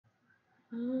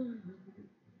Yoo-hoo,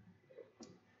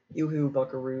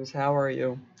 buckaroos, how are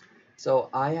you? So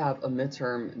I have a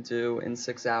midterm due in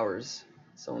 6 hours.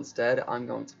 So instead, I'm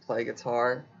going to play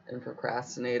guitar and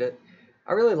procrastinate it.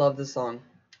 I really love this song.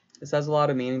 This has a lot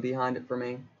of meaning behind it for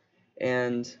me.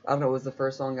 And I don't know, it was the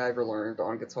first song I ever learned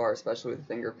on guitar, especially with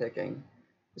finger picking.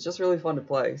 It's just really fun to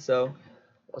play. So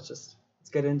let's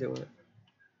get into it.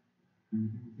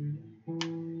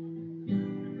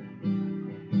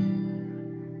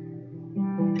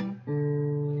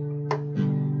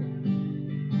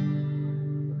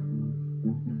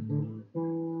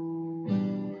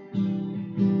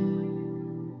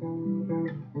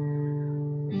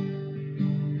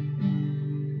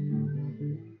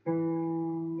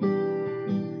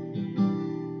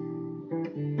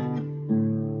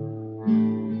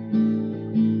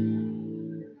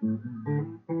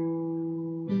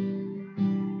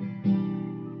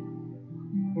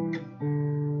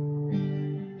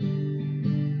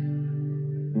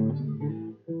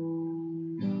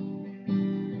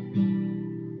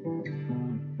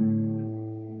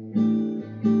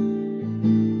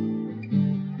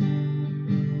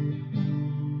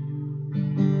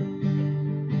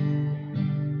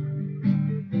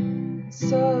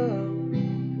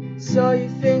 So you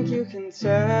think you can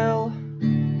tell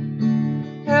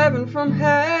heaven from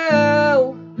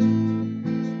hell,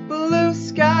 blue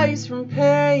skies from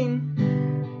pain?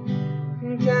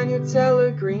 And can you tell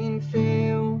a green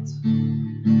field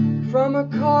from a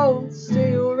cold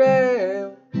steel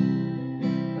rail,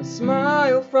 a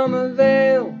smile from a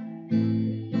veil?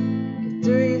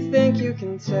 Do you think you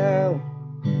can tell?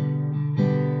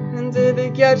 And did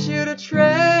it get you to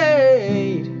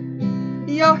trade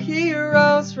your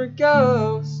heroes for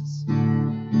ghosts,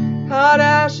 hot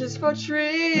ashes for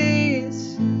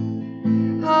trees,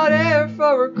 hot air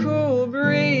for a cool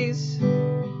breeze,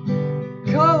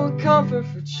 cold comfort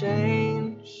for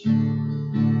change?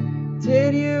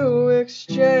 Did you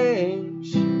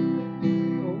exchange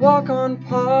a walk-on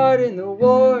part in the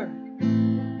war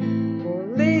for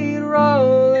a lead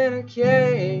role in a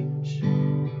cage?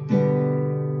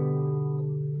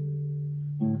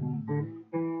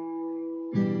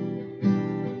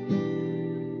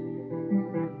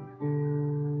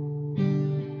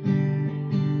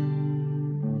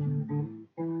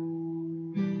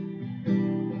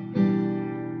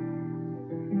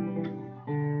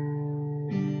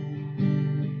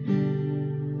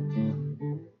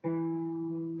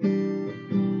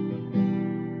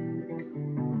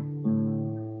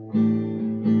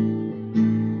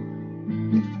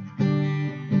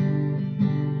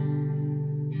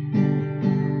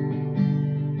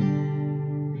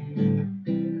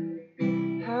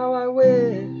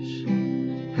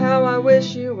 How I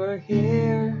wish you were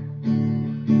here.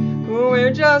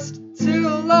 We're just two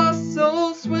lost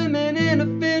souls swimming in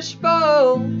a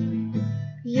fishbowl,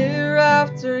 year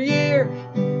after year,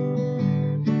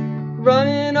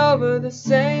 running over the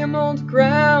same old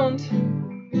ground.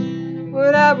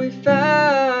 What have we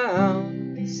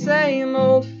found? The same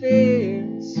old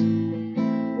fears.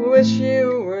 Wish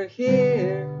you were here.